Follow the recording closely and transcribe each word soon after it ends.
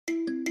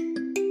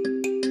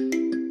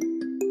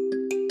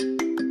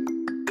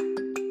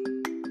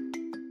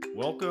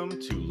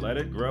Welcome to Let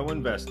It Grow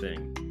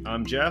Investing.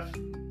 I'm Jeff.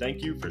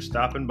 Thank you for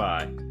stopping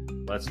by.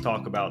 Let's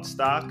talk about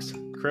stocks,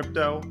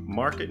 crypto,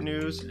 market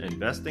news,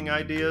 investing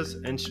ideas,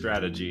 and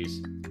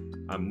strategies.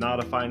 I'm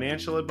not a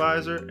financial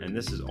advisor, and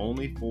this is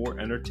only for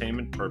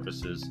entertainment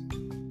purposes.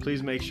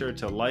 Please make sure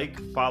to like,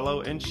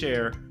 follow, and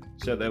share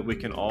so that we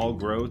can all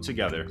grow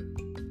together.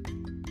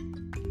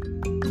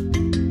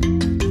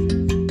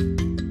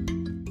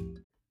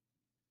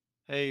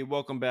 Hey,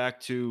 welcome back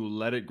to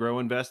Let It Grow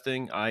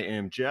Investing. I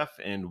am Jeff,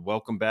 and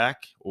welcome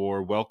back,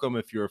 or welcome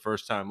if you're a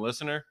first-time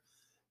listener.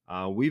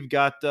 We've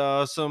got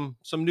some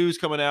news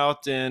coming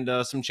out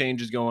and some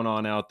changes going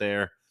on out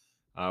there.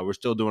 We're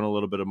still doing a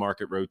little bit of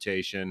market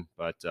rotation,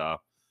 but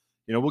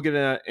we'll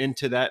get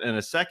into that in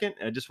a second.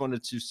 I just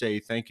wanted to say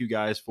thank you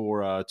guys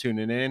for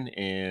tuning in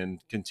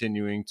and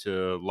continuing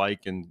to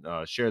like and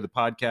share the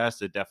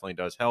podcast. It definitely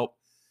does help,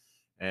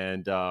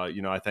 and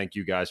I thank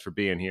you guys for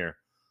being here.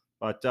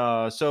 But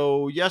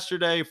so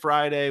yesterday,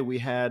 Friday, we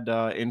had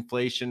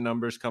inflation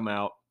numbers come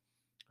out.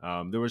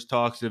 There was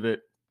talks of it,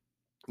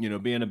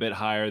 being a bit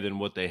higher than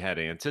what they had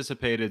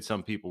anticipated.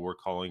 Some people were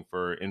calling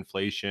for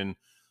inflation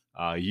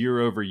year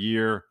over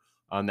year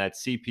on that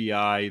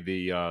CPI,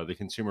 the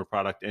Consumer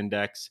Product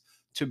Index,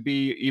 to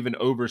be even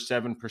over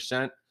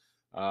 7%.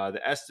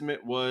 The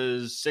estimate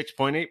was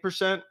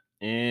 6.8%,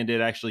 and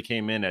it actually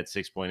came in at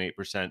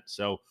 6.8%.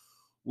 So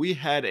we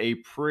had a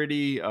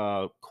pretty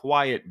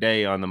quiet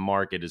day on the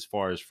market as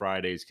far as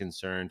Friday is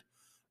concerned.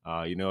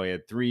 I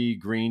had 3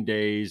 green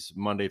days,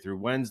 Monday through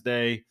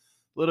Wednesday, a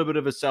little bit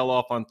of a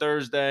sell-off on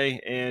Thursday.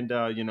 And,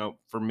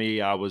 for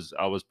me, I was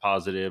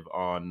positive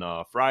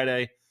on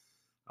Friday.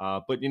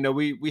 But,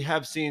 we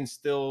have seen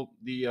still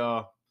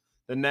the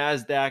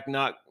NASDAQ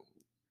not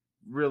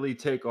really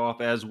take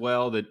off as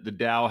well. The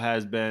Dow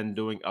has been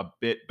doing a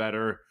bit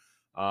better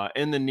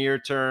in the near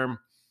term.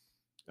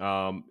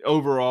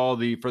 Overall,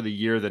 for the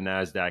year, the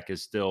NASDAQ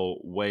is still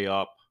way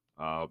up,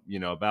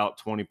 about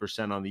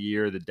 20% on the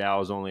year. The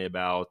Dow is only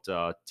about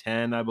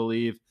 10, I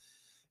believe.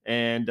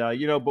 And,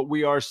 but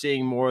we are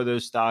seeing more of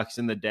those stocks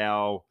in the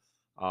Dow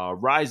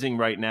rising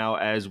right now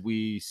as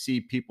we see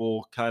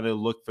people kind of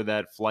look for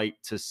that flight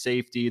to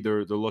safety.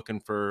 They're looking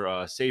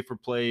for safer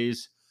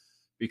plays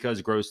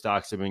because growth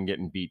stocks have been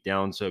getting beat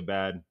down so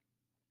bad.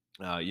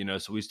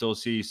 So we still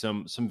see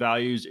some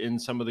values in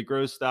some of the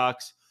growth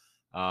stocks.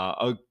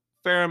 A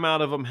fair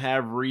amount of them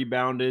have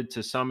rebounded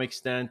to some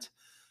extent,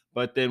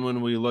 but then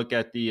when we look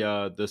at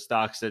the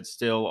stocks that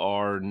still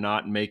are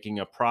not making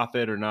a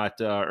profit or not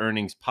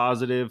earnings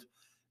positive,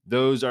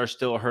 those are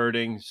still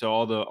hurting. So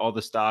all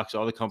the stocks,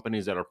 all the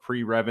companies that are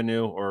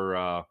pre-revenue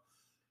or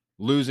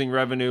losing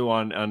revenue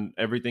on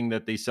everything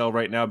that they sell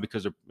right now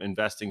because they're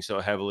investing so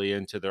heavily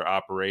into their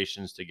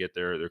operations to get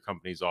their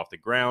companies off the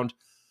ground,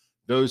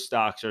 those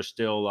stocks are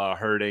still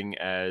hurting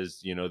as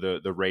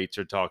the rates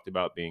are talked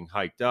about being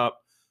hiked up.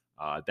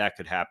 That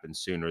could happen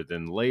sooner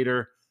than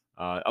later.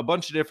 A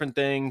bunch of different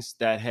things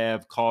that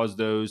have caused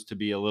those to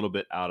be a little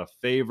bit out of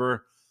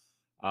favor.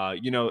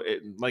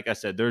 Like I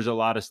said, there's a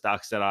lot of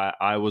stocks that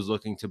I was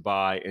looking to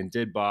buy and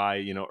did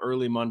buy,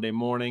 early Monday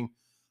morning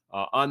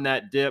on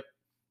that dip.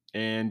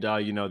 And,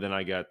 then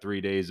I got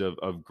 3 days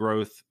of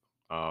growth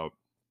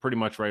pretty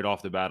much right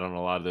off the bat on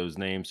a lot of those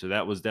names. So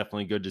that was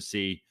definitely good to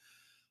see.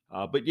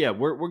 But yeah,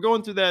 we're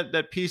going through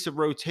that piece of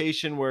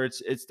rotation where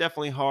it's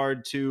definitely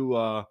hard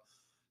to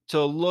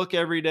look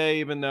every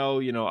day, even though,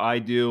 I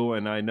do.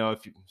 And I know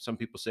some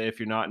people say if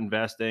you're not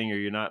investing or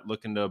you're not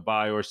looking to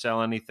buy or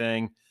sell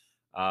anything,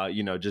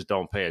 just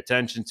don't pay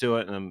attention to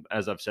it. And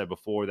as I've said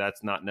before,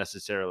 that's not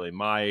necessarily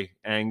my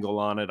angle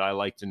on it. I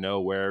like to know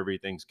where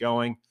everything's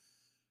going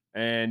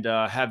and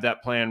have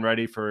that plan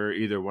ready for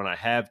either when I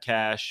have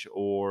cash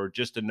or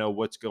just to know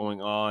what's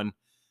going on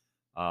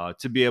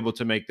to be able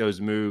to make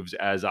those moves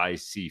as I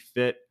see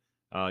fit.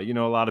 A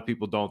lot of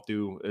people don't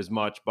do as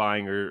much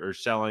buying or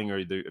selling, or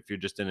if you're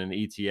just in an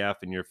ETF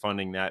and you're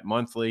funding that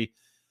monthly,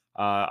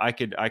 I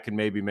could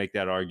maybe make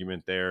that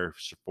argument there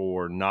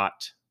for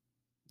not,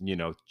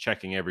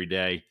 checking every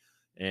day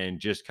and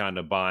just kind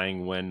of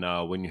buying when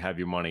you have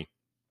your money.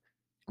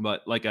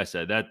 But like I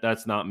said,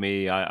 that's not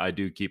me. I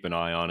do keep an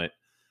eye on it.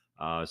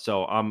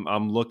 So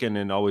I'm looking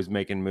and always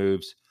making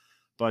moves.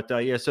 But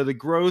so the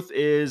growth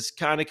is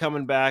kind of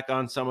coming back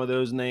on some of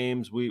those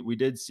names. We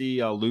did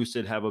see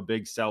Lucid have a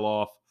big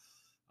sell-off.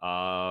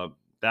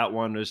 That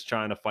one was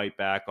trying to fight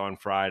back on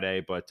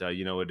Friday, but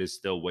it is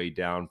still way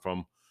down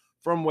from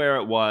where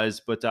it was.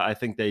 But I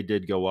think they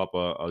did go up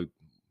a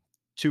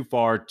too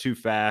far, too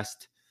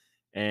fast.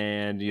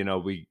 And,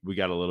 we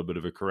got a little bit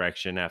of a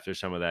correction after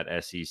some of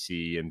that SEC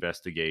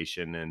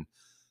investigation and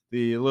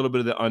a little bit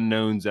of the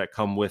unknowns that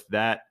come with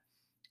that.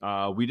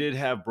 We did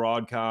have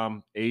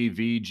Broadcom,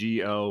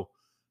 AVGO,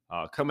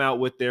 come out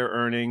with their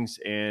earnings,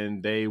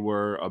 and they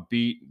were a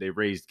beat. They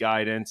raised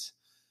guidance.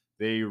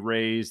 They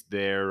raised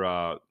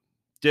their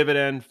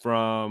dividend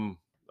from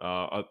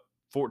a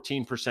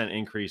 14%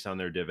 increase on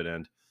their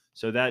dividend.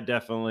 So that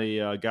definitely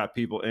got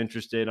people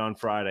interested on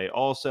Friday.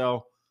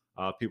 Also,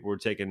 people were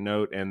taking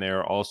note, and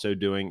they're also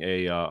doing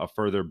a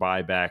further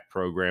buyback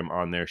program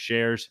on their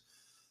shares.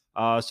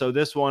 So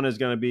this one is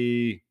going to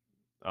be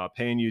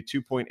paying you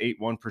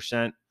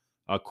 2.81%,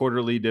 a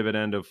quarterly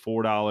dividend of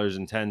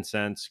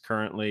 $4.10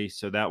 currently.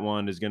 So that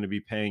one is going to be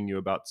paying you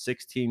about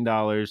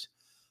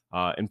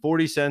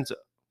 $16.40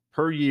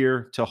 per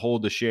year to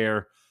hold the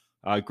share.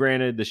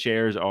 Granted, the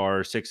shares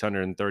are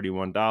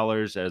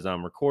 $631 as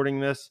I'm recording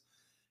this.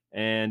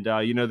 And,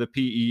 the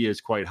PE is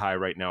quite high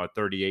right now at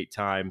 38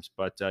 times.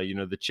 But,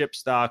 the chip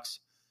stocks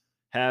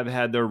have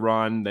had their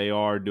run. They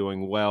are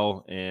doing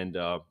well. And,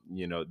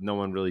 no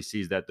one really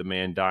sees that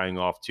demand dying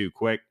off too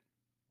quick.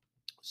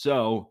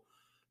 So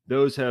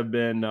those have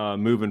been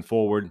moving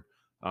forward.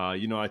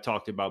 I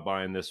talked about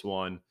buying this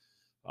one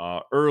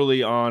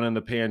early on in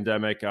the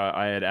pandemic.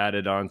 I had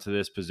added on to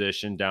this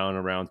position down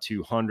around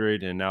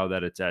 200, and now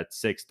that it's at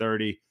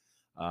 630,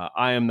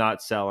 I am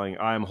not selling.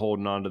 I am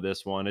holding on to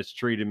this one. It's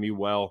treated me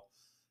well,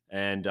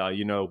 and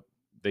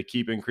they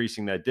keep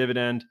increasing that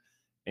dividend,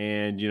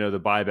 and the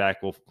buyback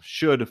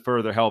should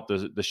further help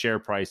the share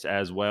price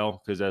as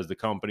well, because as the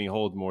company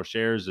holds more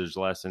shares, there's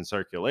less in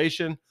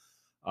circulation.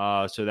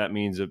 So that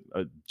means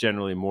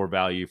generally more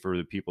value for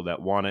the people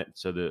that want it.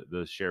 So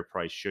the share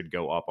price should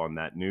go up on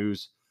that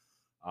news.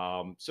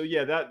 So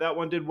yeah, that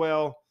one did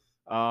well.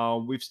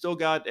 We've still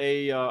got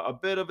a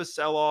bit of a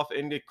sell off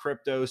into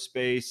crypto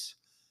space.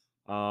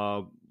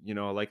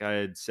 Like I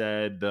had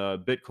said,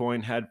 the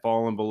Bitcoin had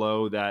fallen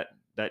below that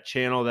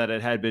channel that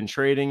it had been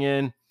trading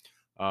in.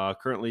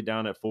 Currently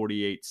down at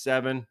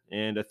 48.7,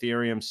 and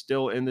Ethereum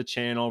still in the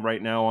channel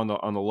right now on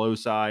the low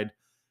side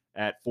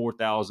at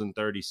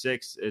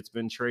 4,036. It's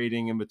been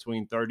trading in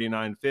between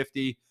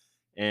 39.50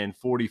 and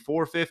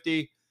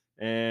 44.50.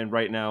 And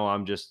right now,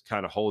 I'm just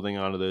kind of holding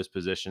on to those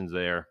positions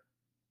there.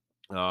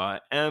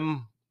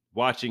 M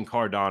watching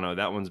Cardano.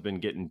 That one's been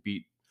getting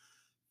beat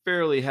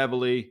fairly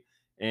heavily.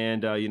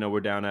 And,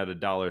 we're down at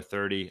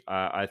 $1.30.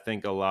 I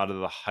think a lot of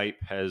the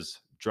hype has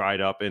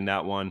dried up in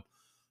that one.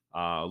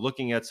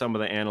 Looking at some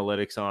of the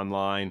analytics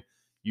online,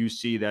 you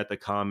see that the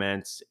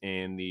comments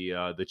and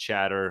the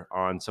chatter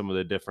on some of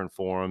the different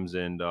forums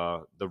and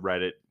the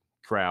Reddit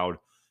crowd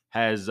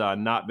has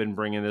not been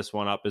bringing this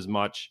one up as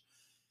much.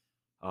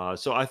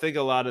 So I think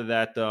a lot of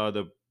that,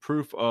 the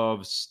proof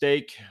of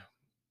stake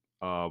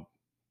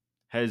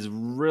was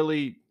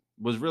really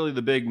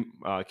the big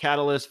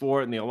catalyst for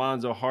it, and the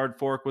Alonzo hard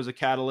fork was a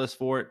catalyst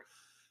for it,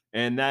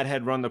 and that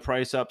had run the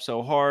price up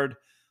so hard.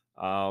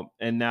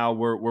 And now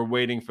we're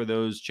waiting for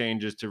those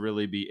changes to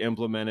really be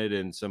implemented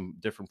and some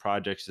different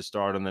projects to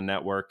start on the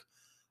network.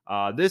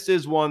 This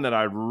is one that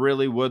I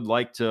really would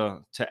like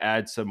to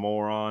add some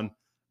more on.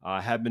 I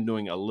have been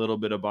doing a little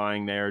bit of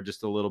buying there,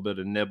 just a little bit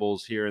of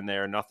nibbles here and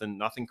there,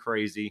 nothing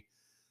crazy.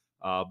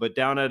 But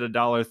down at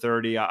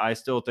 $1.30, I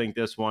still think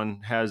this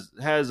one has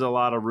a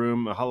lot of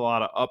room, a whole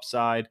lot of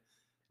upside.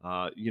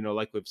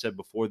 Like we've said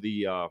before,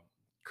 the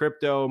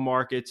crypto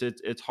markets,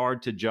 it's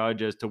hard to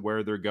judge as to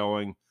where they're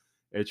going.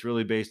 It's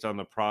really based on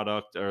the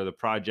product or the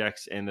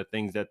projects and the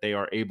things that they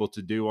are able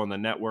to do on the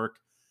network.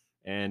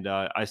 And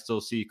I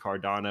still see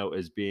Cardano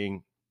as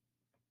being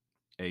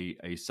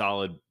a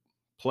solid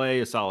play,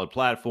 a solid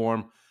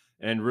platform,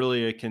 and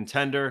really a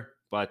contender.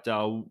 But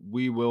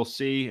we will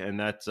see. And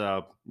that's,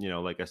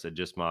 like I said,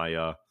 just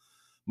my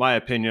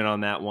opinion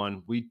on that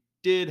one. We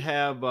did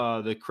have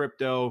the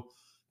crypto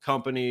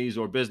companies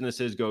or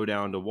businesses go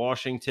down to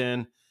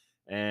Washington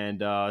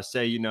and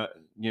say,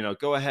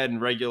 go ahead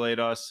and regulate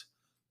us,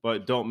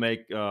 but don't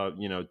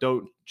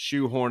don't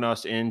shoehorn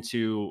us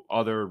into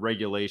other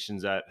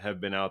regulations that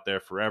have been out there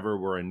forever.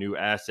 We're a new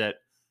asset,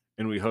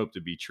 and we hope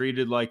to be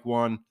treated like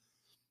one.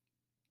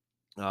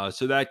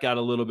 So that got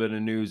a little bit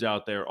of news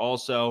out there.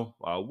 Also,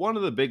 one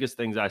of the biggest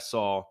things I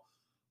saw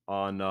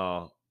on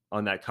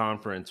that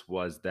conference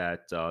was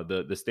that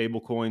the stable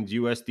coins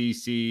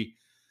USDC,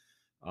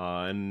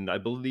 and I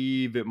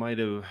believe it might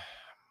have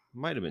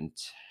been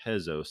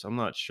Tezos. I'm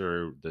not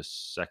sure the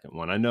second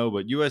one. I know,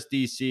 but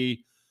USDC,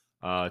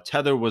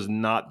 Tether was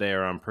not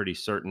there. I'm pretty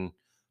certain,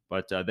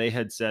 but they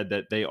had said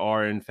that they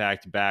are in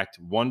fact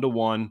backed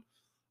 1-to-1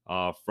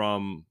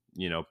 from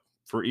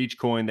for each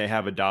coin they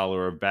have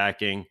 $1 of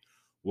backing,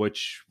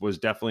 which was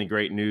definitely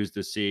great news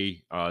to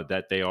see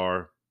that they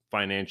are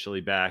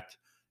financially backed,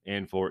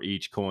 and for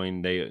each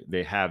coin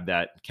they have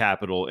that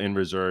capital in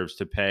reserves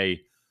to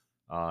pay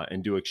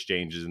and do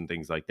exchanges and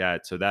things like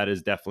that. So that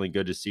is definitely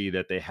good to see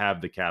that they have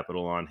the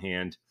capital on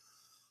hand.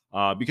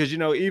 Because,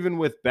 even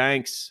with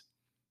banks,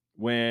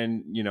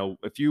 when,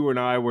 if you and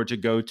I were to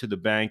go to the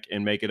bank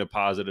and make a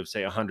deposit of,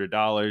 say,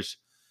 $100,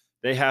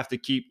 they have to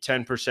keep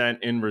 10%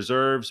 in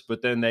reserves,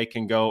 but then they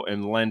can go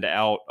and lend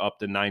out up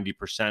to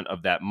 90%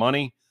 of that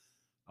money.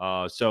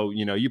 So,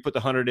 you put the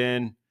 100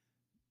 in,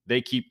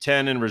 they keep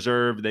 10 in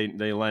reserve,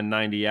 they lend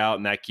 90 out,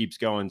 and that keeps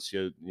going.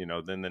 So,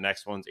 then the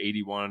next one's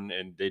 81,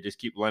 and they just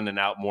keep lending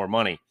out more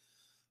money.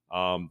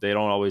 They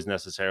don't always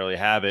necessarily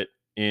have it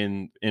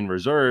in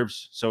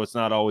reserves, so it's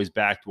not always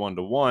backed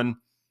 1-to-1.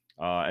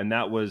 And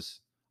that was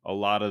a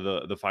lot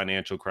of the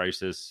financial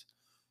crisis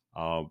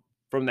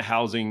from the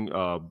housing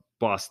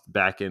bust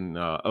back in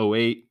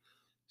 08.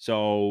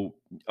 So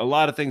a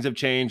lot of things have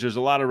changed. There's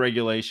a lot of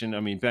regulation. I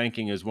mean,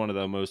 banking is one of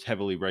the most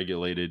heavily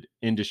regulated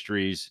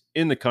industries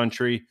in the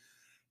country,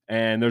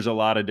 and there's a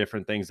lot of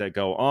different things that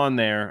go on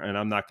there. And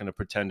I'm not going to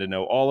pretend to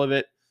know all of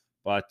it,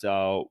 but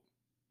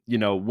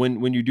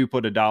when you do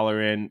put a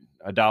dollar in,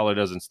 a dollar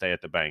doesn't stay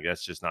at the bank.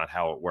 That's just not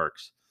how it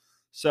works.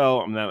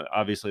 So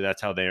obviously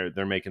that's how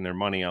they're making their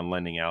money, on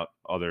lending out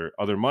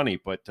other money.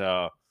 But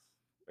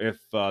if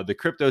the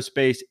crypto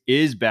space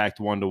is backed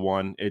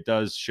 1-to-1, it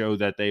does show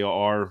that they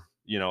are,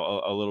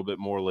 a little bit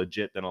more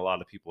legit than a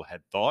lot of people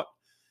had thought.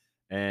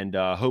 And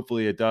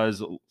hopefully it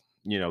does,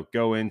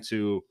 go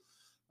into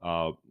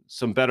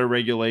some better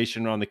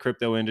regulation on the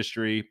crypto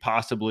industry,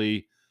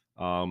 possibly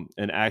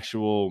an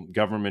actual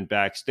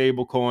government-backed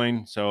stable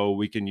coin, so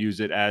we can use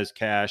it as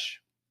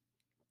cash,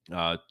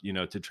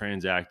 to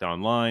transact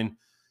online,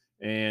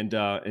 and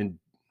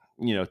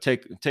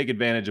take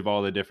advantage of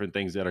all the different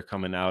things that are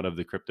coming out of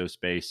the crypto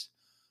space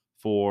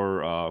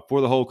for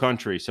the whole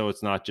country. So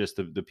it's not just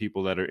the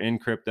people that are in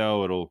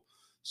crypto. It'll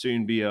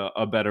soon be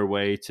a better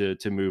way to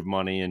move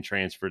money and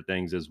transfer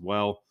things as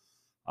well.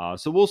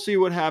 So we'll see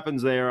what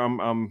happens there.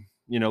 I'm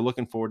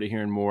looking forward to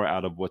hearing more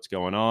out of what's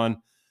going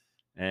on.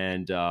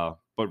 And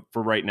but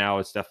for right now,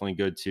 it's definitely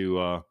good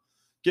to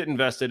get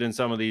invested in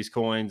some of these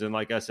coins. And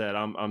like I said,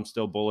 I'm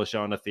still bullish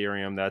on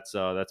Ethereum.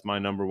 That's my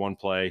number one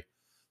play.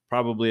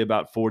 Probably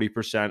about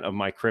 40% of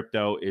my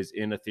crypto is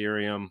in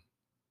Ethereum,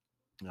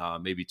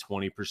 maybe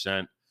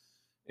 20%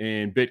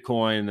 in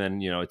Bitcoin.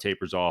 Then it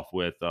tapers off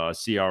with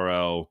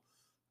CRO,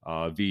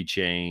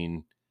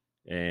 VeChain,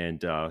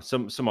 and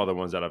some other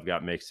ones that I've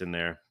got mixed in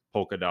there,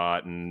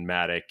 Polkadot and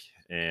Matic,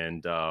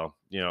 and a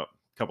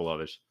couple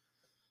others.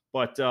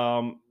 But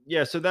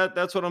yeah, so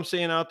that's what I'm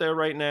seeing out there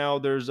right now.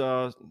 There's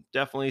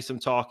definitely some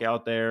talk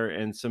out there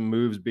and some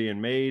moves being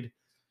made.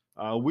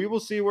 We will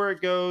see where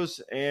it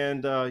goes,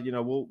 and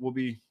we'll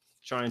be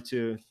trying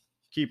to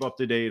keep up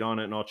to date on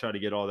it, and I'll try to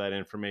get all that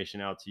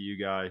information out to you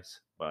guys.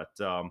 But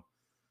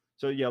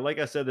so yeah, like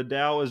I said, the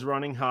Dow is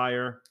running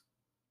higher,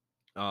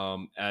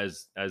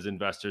 as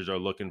investors are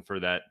looking for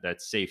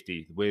that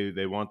safety.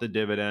 They want the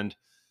dividend,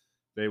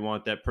 they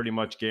want that pretty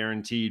much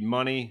guaranteed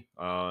money.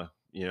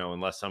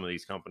 Unless some of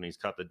these companies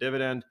cut the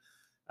dividend,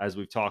 as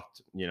we've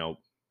talked, a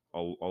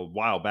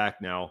while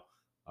back now.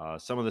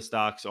 Some of the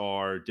stocks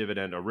are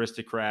dividend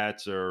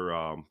aristocrats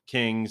or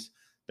kings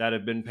that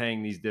have been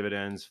paying these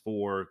dividends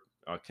for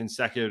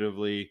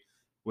consecutively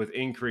with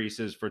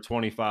increases for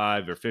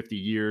 25 or 50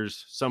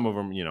 years. Some of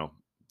them,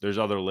 there's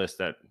other lists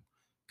that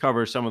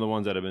cover some of the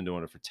ones that have been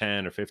doing it for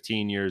 10 or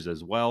 15 years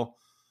as well.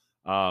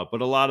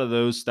 But a lot of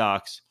those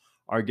stocks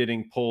are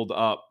getting pulled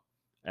up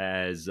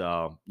as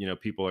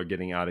people are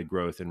getting out of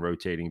growth and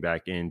rotating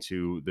back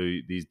into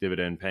these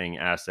dividend paying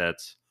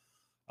assets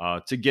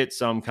to get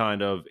some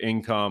kind of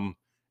income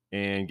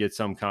and get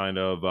some kind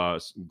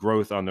of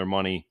growth on their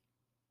money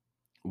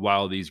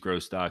while these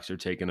growth stocks are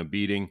taking a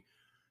beating.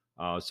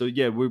 So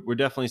yeah, we're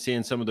definitely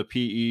seeing some of the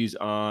PEs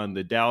on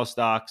the Dow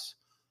stocks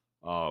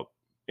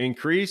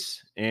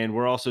increase, and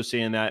we're also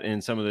seeing that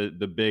in some of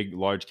the big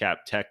large cap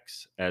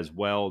techs as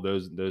well.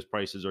 Those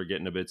prices are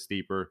getting a bit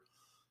steeper.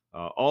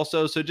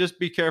 Also, so just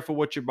be careful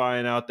what you're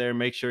buying out there.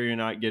 Make sure you're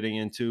not getting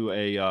into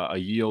a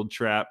yield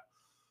trap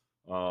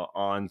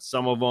on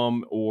some of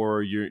them,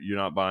 or you're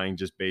not buying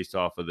just based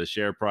off of the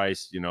share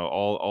price.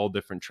 All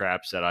different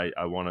traps that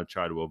I want to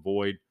try to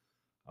avoid.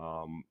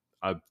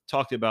 I've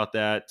talked about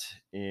that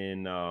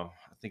in I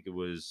think it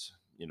was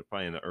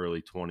probably in the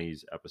early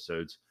 20s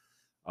episodes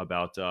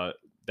about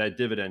that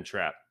dividend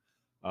trap.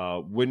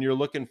 When you're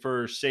looking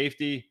for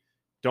safety,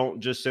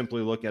 don't just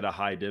simply look at a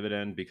high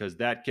dividend, because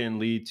that can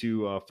lead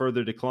to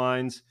further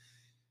declines.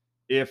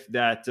 If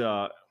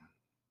the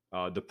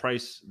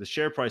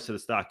share price of the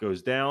stock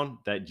goes down,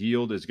 that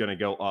yield is going to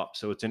go up.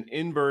 So it's an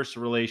inverse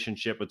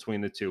relationship between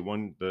the two.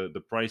 When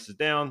the price is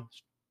down,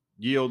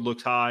 yield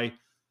looks high.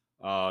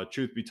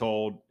 Truth be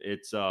told,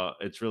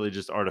 it's really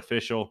just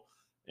artificial.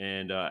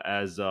 And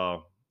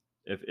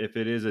if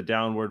it is a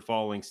downward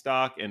falling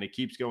stock and it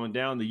keeps going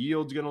down, the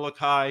yield's going to look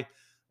high,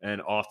 and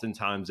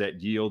oftentimes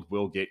that yield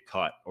will get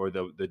cut, or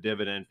the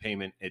dividend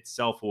payment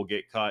itself will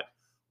get cut,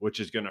 which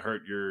is going to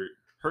hurt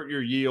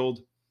your yield.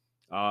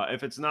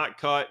 If it's not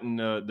cut and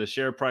the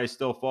share price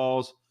still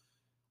falls,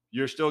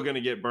 you're still going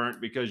to get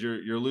burnt, because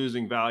you're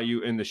losing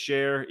value in the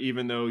share,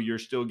 even though you're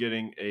still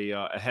getting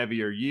a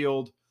heavier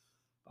yield,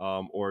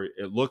 or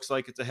it looks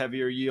like it's a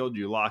heavier yield.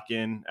 You lock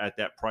in at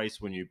that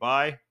price when you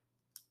buy.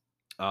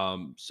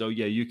 So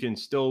yeah, you can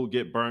still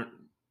get burnt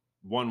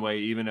one way,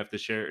 even if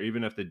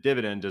the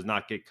dividend does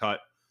not get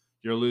cut,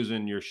 you're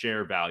losing your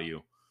share value.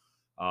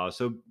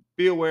 So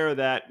be aware of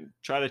that.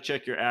 Try to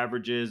check your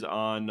averages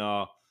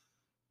on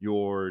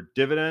your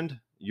dividend,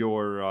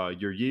 your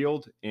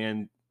yield,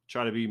 and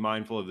try to be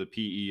mindful of the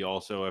PE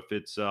also. If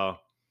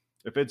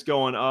it's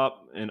going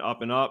up and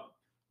up and up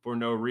for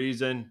no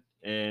reason,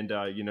 and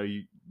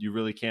you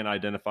really can't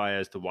identify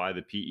as to why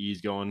the PE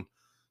is going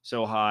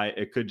so high,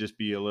 it could just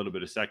be a little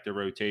bit of sector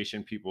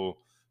rotation, people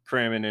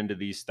cramming into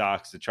these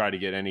stocks to try to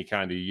get any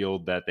kind of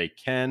yield that they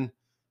can.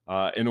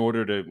 in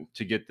order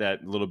to get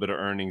that little bit of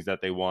earnings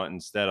that they want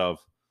instead of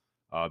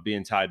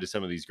being tied to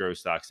some of these growth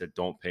stocks that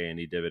don't pay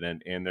any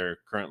dividend and they're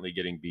currently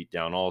getting beat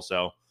down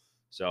also.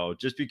 So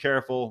just be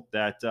careful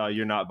that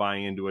you're not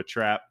buying into a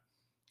trap.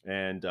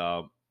 And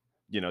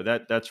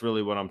that's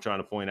really what I'm trying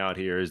to point out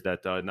here is that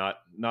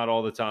not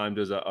all the time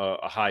does a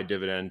high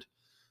dividend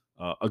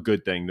a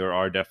good thing. There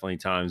are definitely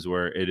times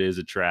where it is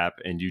a trap,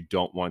 and you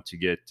don't want to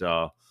get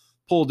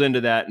pulled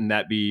into that, and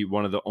that be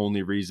one of the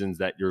only reasons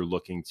that you're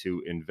looking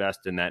to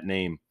invest in that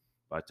name.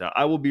 But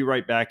I will be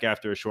right back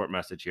after a short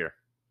message here.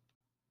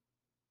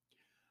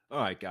 All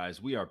right, guys,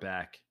 we are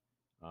back.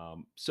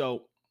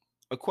 So,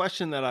 a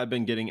question that I've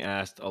been getting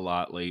asked a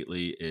lot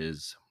lately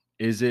is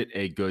it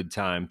a good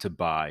time to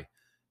buy?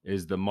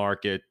 Is the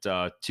market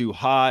too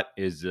hot?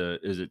 Is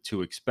it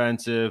too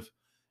expensive?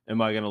 Am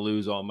I going to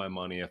lose all my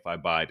money if I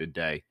buy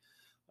today?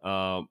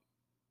 Um,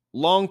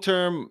 Long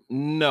term,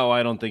 no,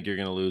 I don't think you're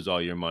going to lose all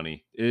your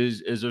money.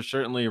 Is there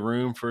certainly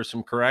room for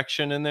some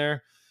correction in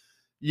there?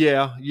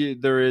 Yeah,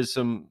 there is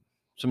some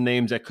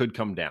names that could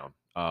come down.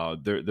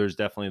 There's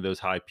definitely those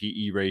high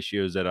PE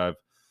ratios that I've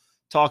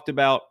talked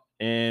about,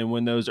 and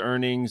when those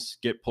earnings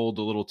get pulled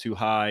a little too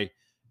high,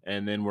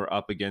 and then we're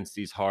up against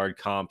these hard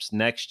comps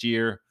next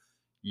year,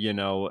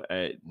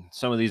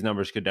 some of these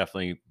numbers could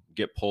definitely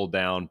get pulled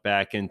down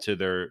back into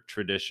their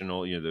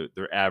traditional,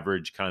 their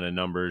average kind of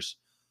numbers,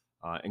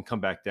 and come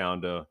back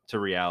down to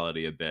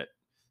reality a bit.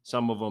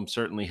 Some of them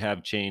certainly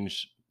have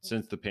changed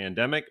since the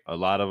pandemic. A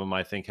lot of them,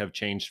 I think, have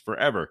changed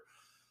forever.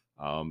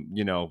 Um,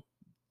 you know,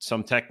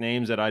 some tech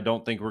names that I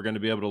don't think we're going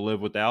to be able to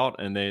live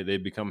without, and they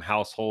become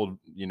household,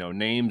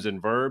 names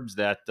and verbs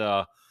that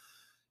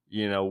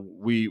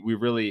we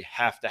really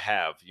have to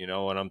have.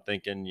 And I'm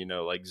thinking,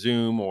 like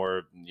Zoom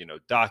or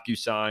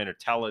DocuSign or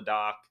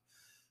Teledoc.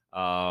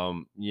 A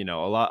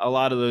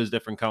lot of those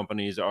different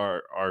companies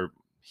are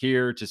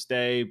here to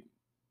stay,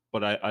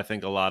 but I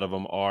think a lot of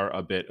them are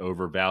a bit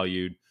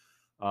overvalued.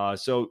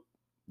 So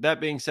that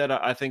being said,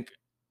 I think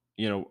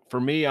for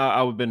me,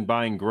 I've been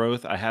buying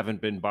growth. I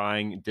haven't been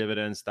buying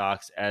dividend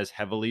stocks as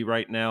heavily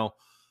right now.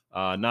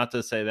 Not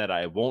to say that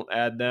I won't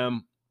add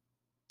them,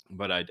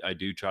 but I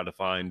do try to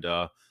find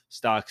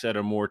stocks that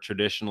are more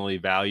traditionally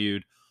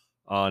valued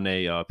on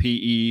a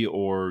PE,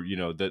 or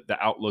the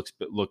outlooks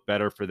look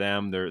better for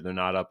them. They're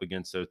not up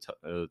against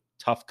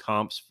tough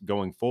comps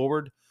going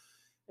forward,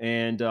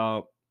 and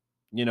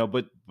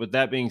but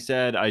that being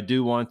said, I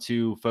do want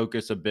to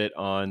focus a bit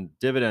on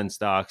dividend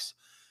stocks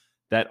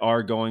that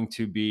are going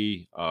to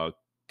be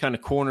kind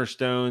of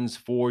cornerstones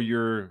for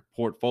your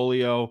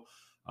portfolio,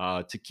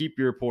 to keep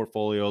your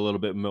portfolio a little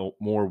bit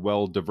more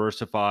well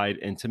diversified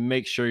and to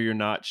make sure you're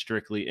not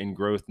strictly in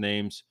growth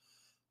names.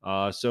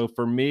 So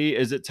for me,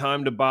 is it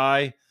time to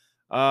buy?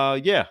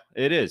 Yeah,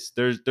 it is.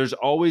 There's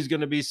always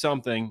going to be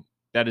something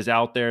that is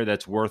out there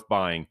that's worth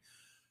buying.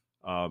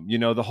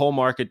 The whole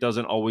market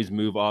doesn't always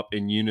move up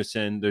in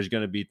unison. There's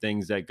going to be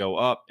things that go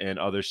up and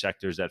other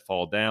sectors that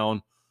fall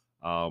down.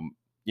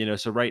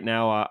 So right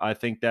now, I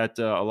think that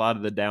a lot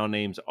of the down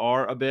names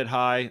are a bit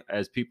high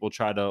as people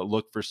try to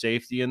look for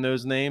safety in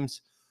those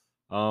names.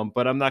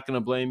 But I'm not going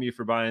to blame you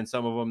for buying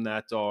some of them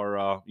that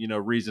are,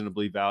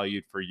 reasonably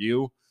valued for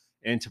you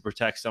and to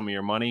protect some of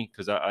your money.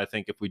 Because I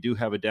think if we do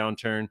have a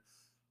downturn,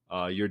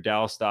 your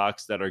Dow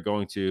stocks that are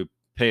going to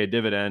pay a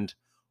dividend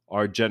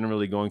are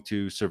generally going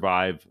to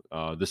survive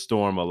the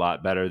storm a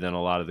lot better than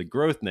a lot of the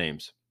growth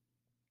names.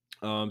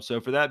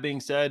 So for that being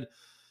said,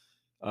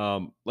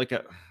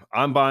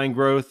 I'm buying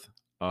growth.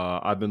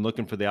 I've been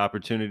looking for the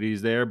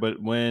opportunities there,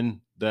 but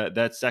when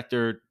that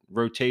sector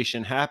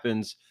rotation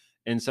happens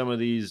and some of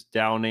these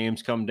Dow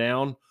names come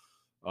down,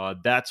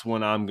 that's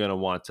when I'm going to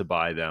want to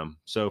buy them.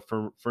 So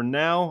for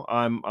now,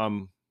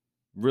 I'm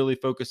really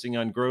focusing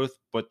on growth,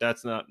 but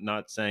that's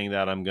not saying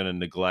that I'm going to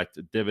neglect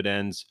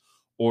dividends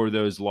or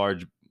those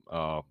large,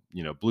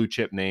 blue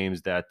chip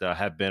names that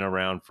have been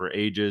around for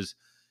ages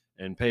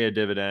and pay a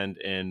dividend.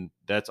 And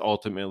that's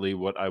ultimately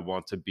what I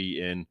want to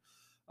be in.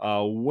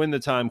 When the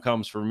time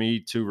comes for me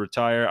to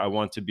retire, I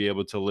want to be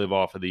able to live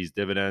off of these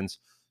dividends.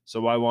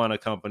 So I want a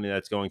company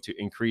that's going to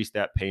increase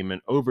that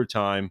payment over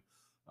time,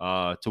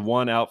 to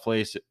one,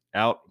 outpace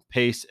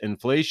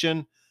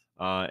inflation,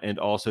 and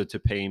also to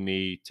pay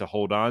me to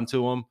hold on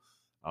to them.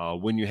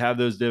 When you have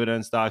those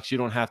dividend stocks, you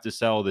don't have to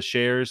sell the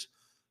shares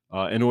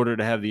in order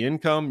to have the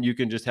income. You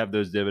can just have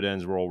those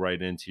dividends roll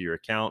right into your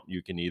account.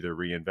 You can either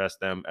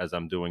reinvest them, as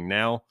I'm doing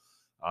now.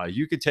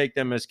 You could take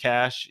them as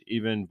cash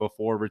even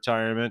before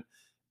retirement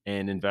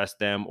and invest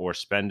them or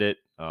spend it.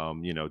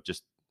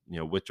 Just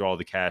withdraw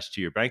the cash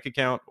to your bank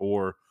account,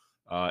 or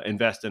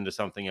invest into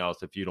something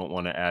else if you don't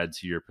want to add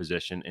to your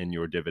position in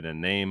your dividend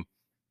name.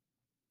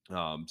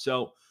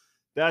 So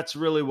that's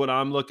really what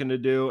I'm looking to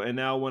do. And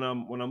now when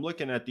I'm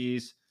looking at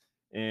these,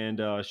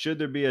 and should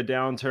there be a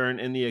downturn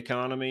in the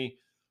economy,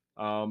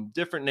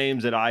 different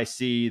names that I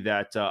see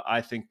that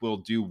I think will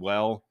do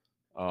well.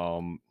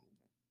 Um,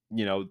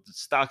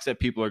 Stocks that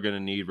people are going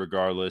to need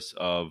regardless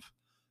of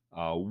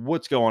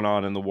what's going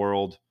on in the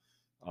world.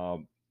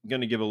 I'm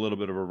going to give a little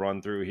bit of a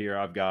run through here.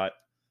 I've got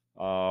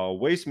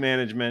Waste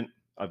Management.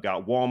 I've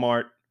got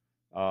Walmart.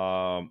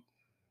 Um,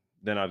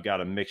 then I've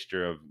got a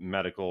mixture of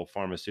medical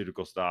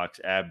pharmaceutical stocks,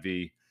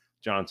 AbbVie,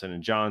 Johnson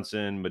and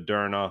Johnson,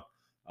 Moderna.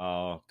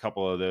 A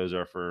couple of those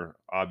are for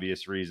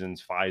obvious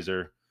reasons,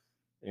 Pfizer.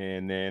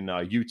 And then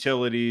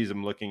utilities,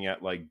 I'm looking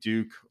at like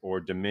Duke or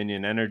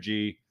Dominion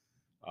Energy,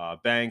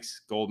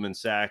 banks, Goldman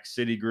Sachs,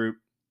 Citigroup,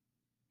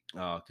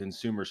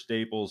 consumer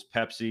staples,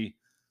 Pepsi,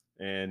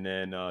 and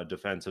then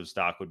defensive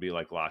stock would be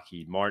like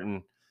Lockheed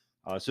Martin.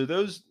 So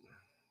those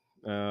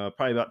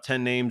probably about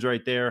 10 names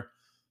right there.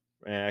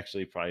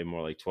 Actually, probably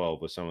more like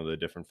 12 with some of the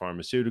different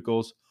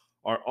pharmaceuticals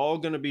are all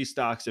going to be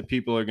stocks that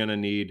people are going to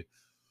need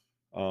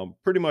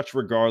pretty much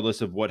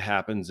regardless of what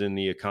happens in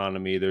the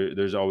economy.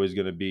 There's always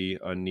going to be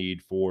a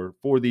need for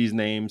these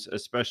names,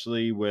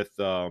 especially with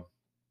the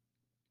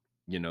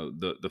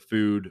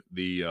food,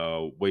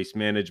 the waste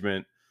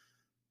management,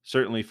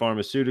 certainly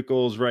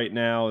pharmaceuticals right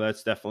now.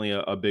 That's definitely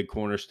a big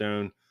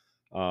cornerstone.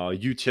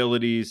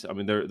 Utilities, I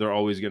mean, they're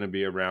always going to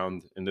be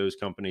around, and those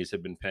companies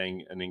have been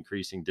paying an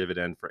increasing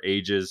dividend for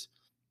ages,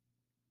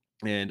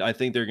 and I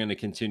think they're going to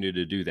continue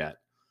to do that.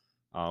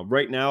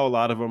 Right now, a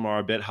lot of them are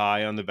a bit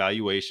high on the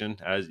valuation,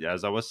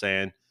 as I was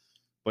saying,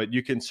 but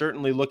you can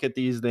certainly look at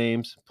these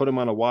names, put them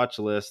on a watch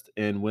list,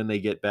 and when they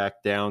get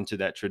back down to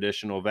that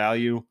traditional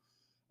value,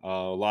 a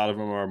lot of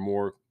them are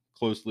more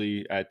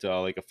closely at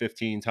like a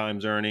 15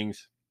 times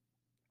earnings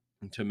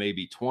to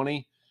maybe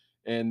 20.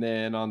 And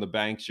then on the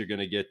banks, you're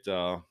going to get,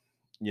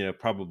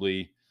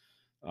 probably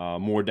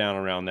more down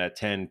around that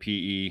 10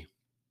 PE.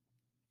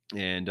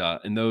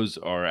 And those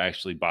are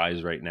actually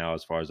buys right now,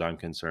 as far as I'm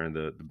concerned.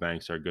 The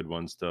banks are good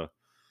ones to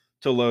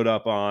load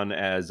up on,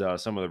 as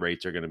some of the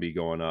rates are going to be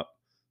going up.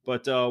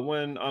 But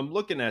when I'm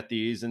looking at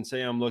these, and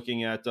say I'm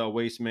looking at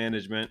waste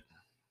management,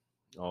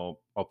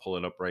 I'll pull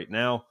it up right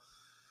now.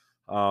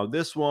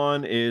 This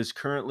one is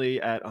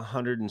currently at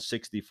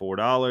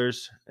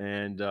 $164,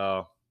 and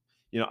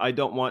I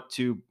don't want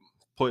to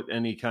put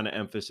any kind of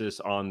emphasis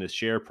on the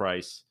share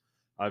price.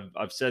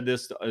 I've said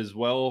this as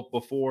well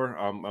before.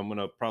 I'm going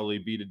to probably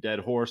beat a dead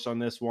horse on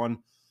this one,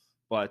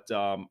 but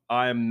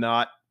I am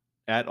not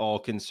at all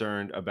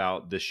concerned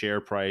about the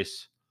share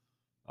price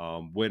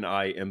when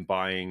I am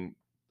buying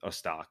a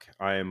stock.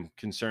 I am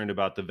concerned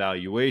about the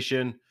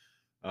valuation.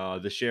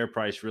 The share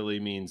price really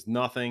means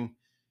nothing.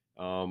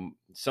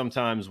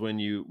 Sometimes when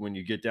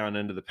you get down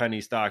into the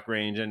penny stock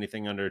range,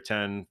 anything under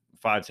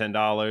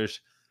 $10,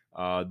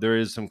 there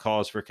is some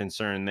cause for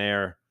concern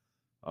there.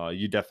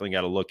 You definitely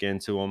got to look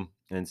into them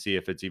and see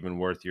if it's even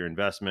worth your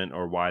investment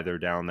or why they're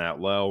down that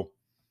low.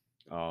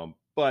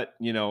 But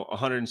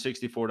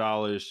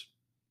 $164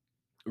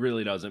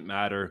 really doesn't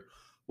matter.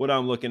 What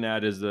I'm looking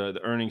at is the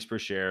earnings per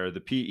share, the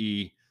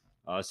PE,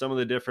 some of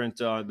the different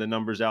the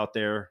numbers out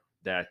there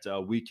that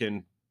we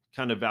can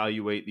kind of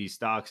evaluate these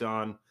stocks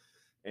on.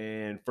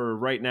 And for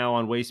right now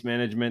on waste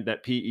management,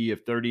 that PE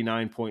of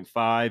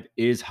 39.5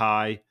 is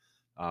high.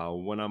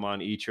 When I'm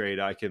on E-Trade,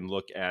 I can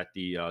look at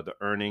the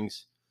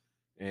earnings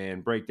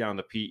and break down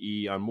the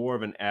PE on more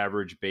of an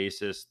average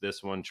basis.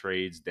 This one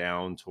trades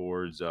down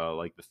towards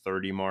like the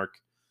 30 mark.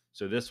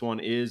 So this one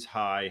is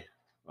high.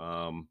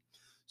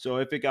 So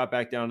if it got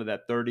back down to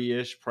that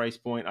 30-ish price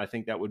point, I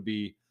think that would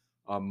be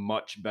a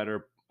much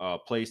better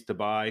place to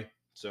buy.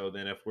 So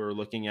then if we're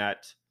looking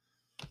at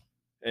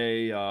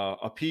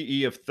a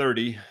PE of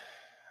 30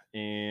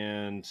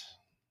 and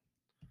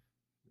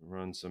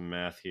run some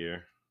math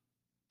here,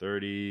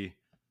 30,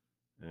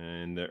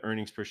 and the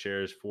earnings per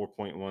share is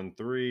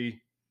 4.13.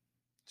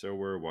 So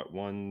we're what,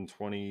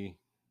 120?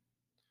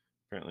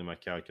 Apparently my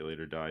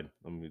calculator died.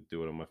 Let me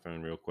do it on my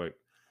phone real quick.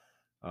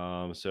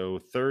 So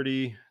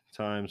 30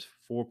 times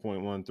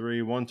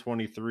 4.13,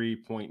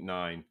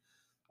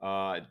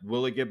 123.9.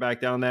 Will it get back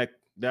down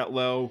that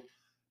low?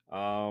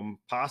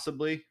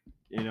 Possibly.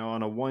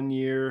 On a 1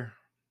 year,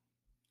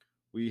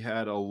 we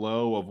had a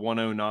low of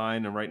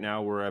 109, and right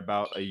now we're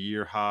about a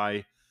year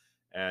high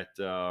at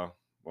the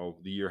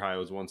year high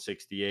was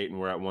 168, and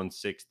we're at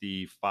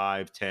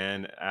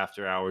 165.10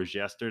 after hours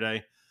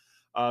yesterday.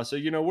 So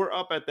we're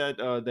up at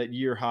that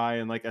year high,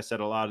 and like I said,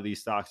 a lot of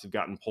these stocks have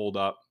gotten pulled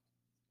up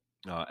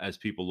as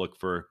people look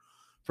for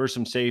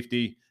some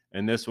safety,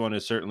 and this one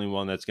is certainly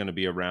one that's going to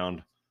be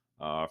around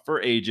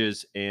for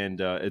ages,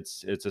 and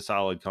it's a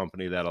solid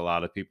company that a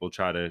lot of people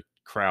try to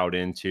crowd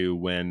into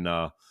when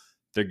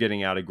they're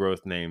getting out of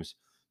growth names.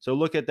 So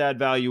look at that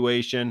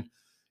valuation.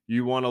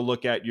 You want to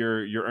look at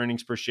your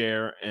earnings per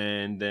share,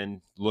 and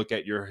then look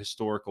at your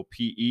historical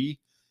PE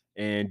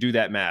and do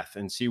that math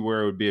and see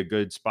where it would be a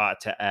good spot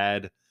to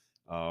add.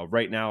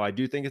 Right now, I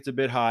do think it's a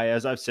bit high.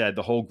 As I've said,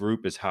 the whole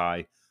group is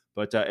high.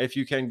 But if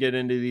you can get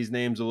into these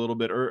names a little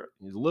bit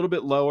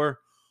lower,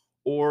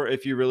 or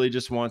if you really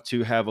just want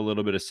to have a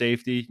little bit of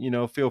safety,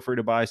 feel free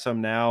to buy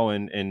some now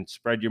and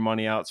spread your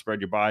money out,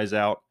 spread your buys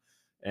out,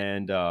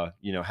 and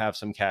have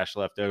some cash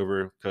left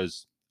over,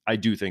 because I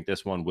do think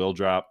this one will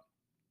drop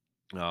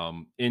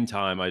in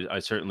time. I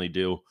certainly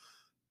do.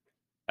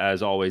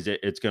 As always,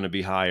 it's going to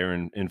be higher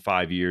in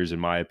 5 years, in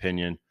my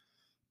opinion.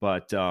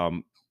 But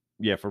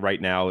for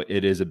right now,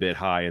 it is a bit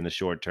high in the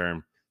short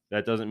term.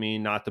 That doesn't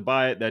mean not to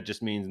buy it. That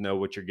just means know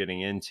what you're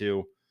getting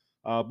into.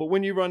 But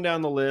when you run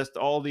down the list,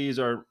 all these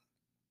are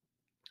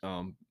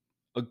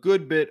a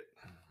good bit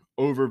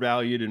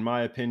overvalued, in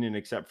my opinion,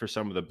 except for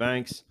some of the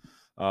banks.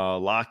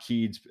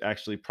 Lockheed's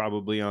actually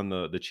probably on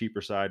the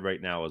cheaper side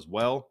right now as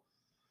well.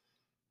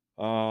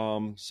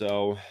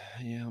 So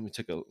yeah, let me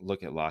take a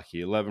look at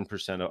Lockheed.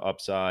 11% of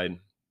upside.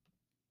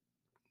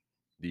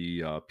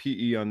 The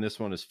PE on this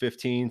one is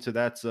 15, so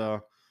that's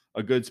a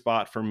good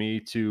spot for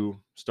me to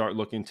start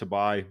looking to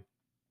buy.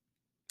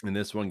 And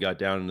this one got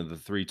down into the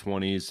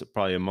 320s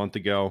probably a month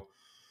ago.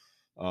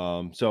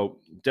 So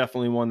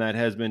definitely one that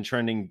has been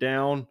trending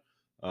down.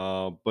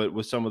 But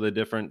with some of the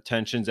different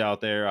tensions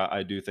out there,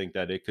 I do think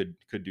that it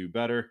could do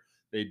better.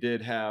 They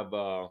did have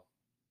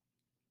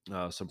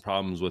some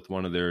problems with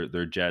one of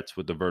their jets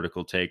with the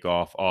vertical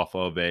takeoff off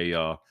of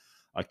a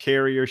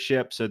carrier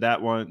ship, so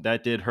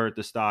that did hurt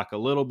the stock a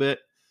little bit.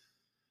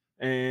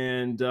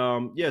 And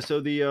yeah,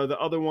 so the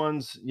other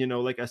ones,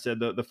 like I said,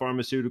 the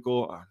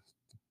pharmaceutical.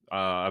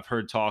 I've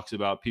heard talks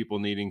about people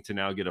needing to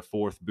now get a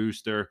fourth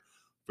booster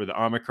for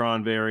the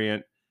Omicron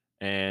variant,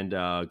 and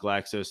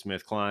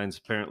GlaxoSmithKline's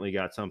apparently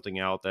got something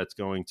out that's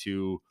going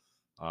to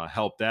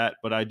help that.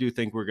 But I do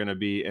think we're going to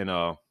be in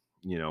a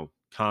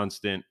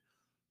constant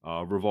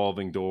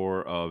revolving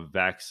door of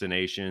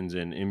vaccinations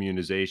and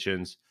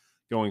immunizations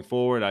going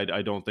forward.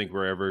 I don't think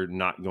we're ever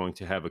not going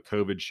to have a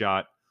COVID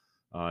shot.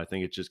 I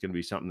think it's just going to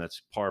be something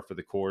that's par for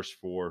the course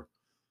for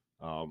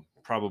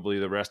probably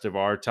the rest of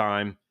our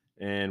time.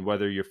 And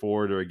whether you're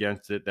for it or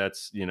against it,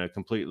 that's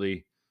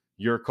completely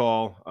your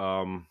call.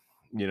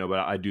 But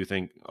I do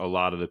think a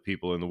lot of the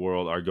people in the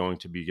world are going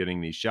to be getting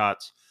these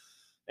shots,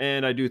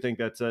 and I do think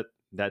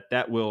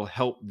that will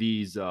help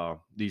these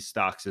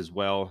stocks as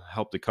well,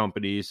 help the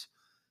companies.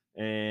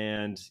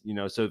 And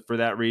so for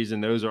that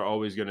reason, those are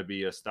always going to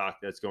be a stock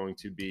that's going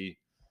to be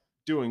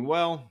doing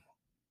well.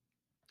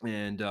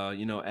 And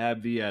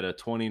AbbVie at a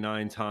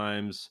 29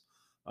 times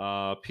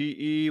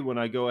PE. When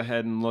I go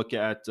ahead and look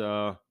at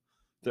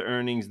the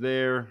earnings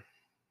there,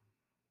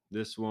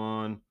 this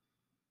one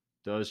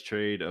does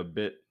trade a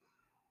bit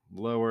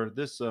lower.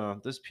 This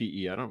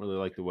PE, I don't really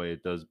like the way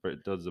it does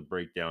the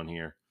breakdown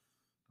here,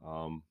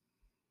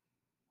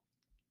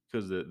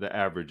 because the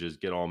averages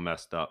get all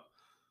messed up,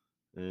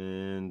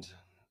 and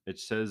it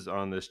says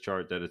on this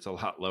chart that it's a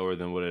lot lower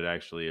than what it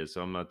actually is.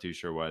 So I'm not too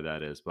sure why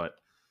that is, but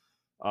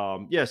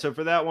yeah, so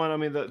for that one, I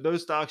mean,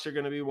 those stocks are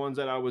going to be ones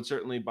that I would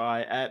certainly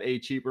buy at a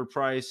cheaper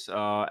price.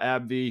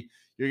 AbbVie,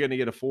 you're going to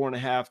get a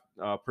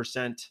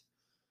 4.5%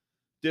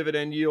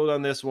 dividend yield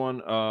on this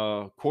one.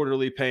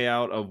 Quarterly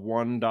payout of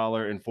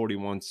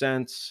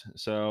 $1.41.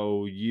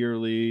 So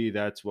yearly,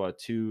 that's what,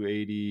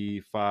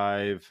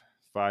 285,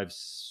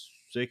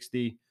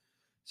 560.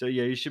 So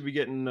yeah, you should be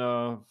getting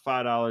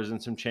 $5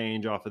 and some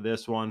change off of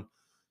this one.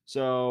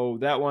 So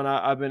that one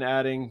I've been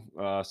adding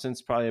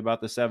since probably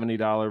about the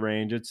 $70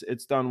 range.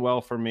 It's done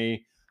well for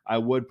me. I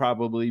would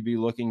probably be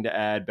looking to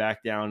add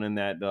back down in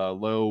that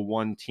low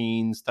one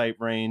teens type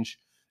range.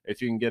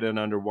 If you can get it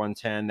under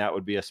 110, that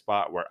would be a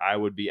spot where I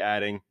would be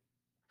adding.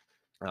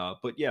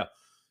 But yeah,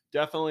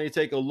 definitely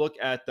take a look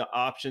at the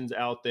options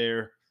out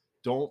there.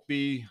 Don't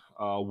be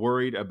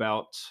worried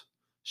about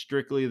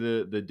strictly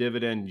the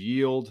dividend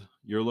yield.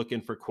 You're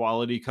looking for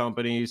quality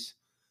companies,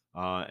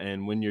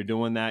 and when you're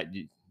doing that,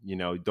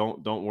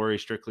 don't worry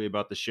strictly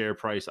about the share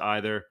price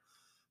either,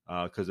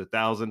 because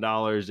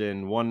 $1,000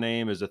 in one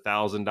name is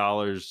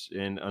 $1,000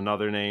 in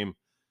another name,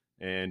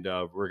 and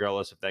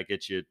regardless if that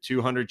gets you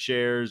 200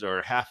 shares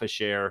or half a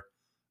share,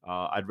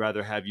 I'd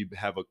rather have you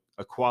have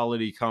a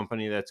quality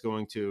company that's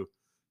going to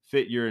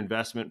fit your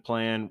investment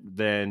plan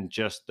than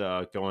just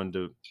going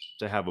to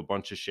have a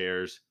bunch of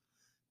shares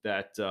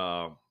that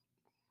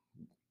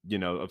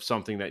of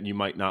something that you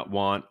might not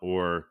want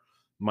or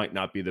might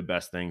not be the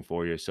best thing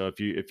for you. So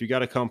if you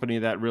got a company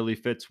that really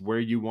fits where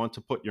you want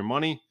to put your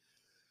money,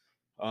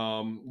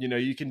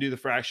 you can do the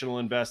fractional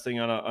investing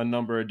on a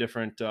number of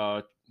different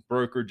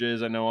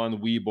brokerages. I know on the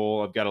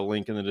Webull, I've got a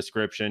link in the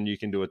description. You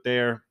can do it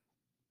there.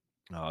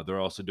 They're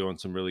also doing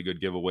some really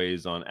good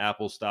giveaways on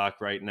Apple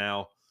stock right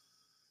now.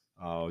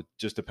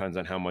 Just depends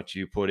on how much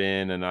you put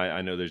in, and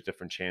I know there's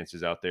different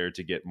chances out there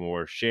to get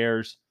more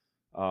shares.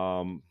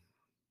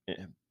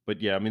 But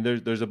yeah, I mean,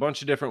 there's a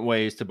bunch of different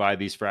ways to buy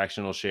these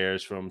fractional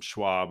shares from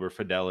Schwab or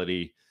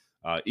Fidelity.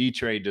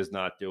 E-Trade does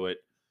not do it.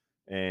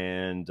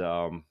 And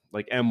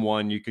like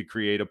M1, you could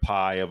create a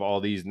pie of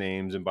all these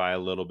names and buy a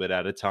little bit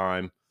at a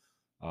time.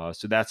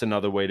 So that's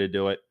another way to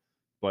do it.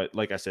 But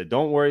like I said,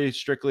 don't worry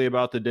strictly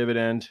about the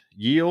dividend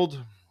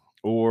yield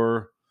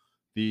or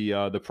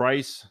the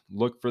price.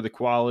 Look for the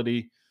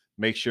quality.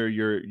 Make sure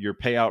your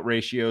payout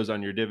ratios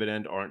on your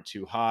dividend aren't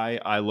too high.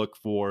 I look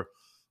for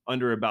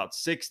under about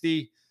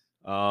 60.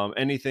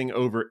 Anything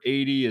over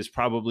 80 is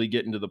probably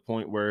getting to the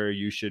point where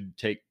you should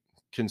take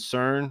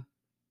concern,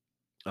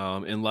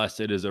 unless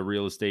it is a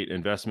real estate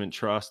investment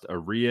trust, a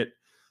REIT.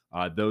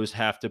 Those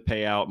have to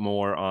pay out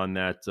more on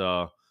that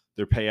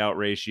their payout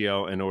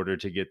ratio in order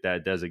to get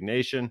that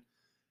designation.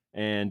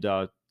 And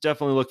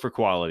definitely look for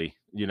quality.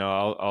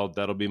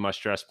 that'll be my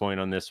stress point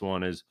on this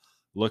one is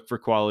look for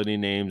quality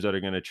names that are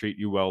going to treat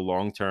you well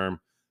long term.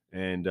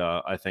 And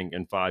I think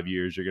in 5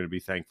 years, you're going to be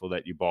thankful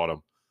that you bought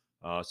them.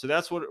 So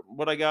that's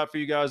what I got for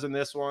you guys in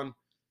this one.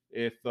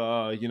 If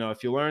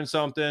you learned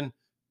something,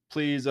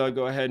 please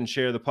go ahead and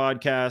share the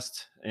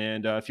podcast.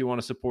 And if you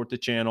want to support the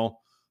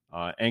channel,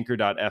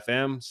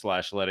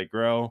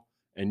 anchor.fm/letitgrow,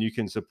 and you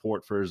can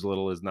support for as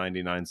little as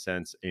 99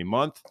 cents a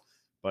month.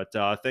 But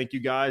thank you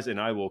guys, and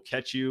I will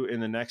catch you in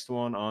the next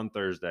one on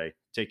Thursday.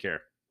 Take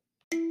care.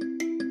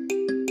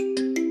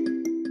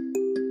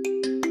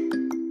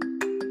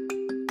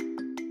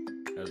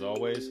 As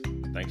always,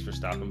 thanks for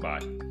stopping by.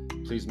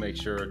 Please make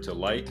sure to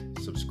like,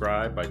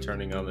 subscribe by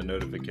turning on the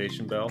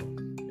notification bell,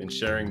 and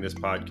sharing this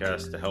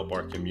podcast to help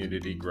our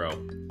community grow.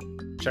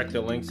 Check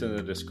the links in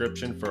the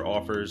description for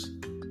offers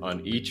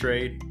on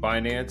E-Trade,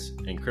 Binance,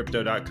 and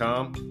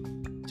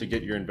Crypto.com to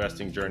get your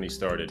investing journey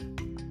started.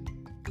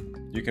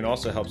 You can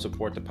also help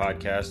support the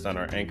podcast on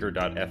our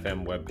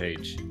Anchor.fm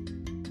webpage.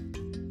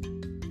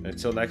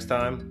 Until next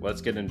time,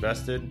 let's get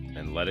invested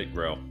and let it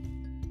grow.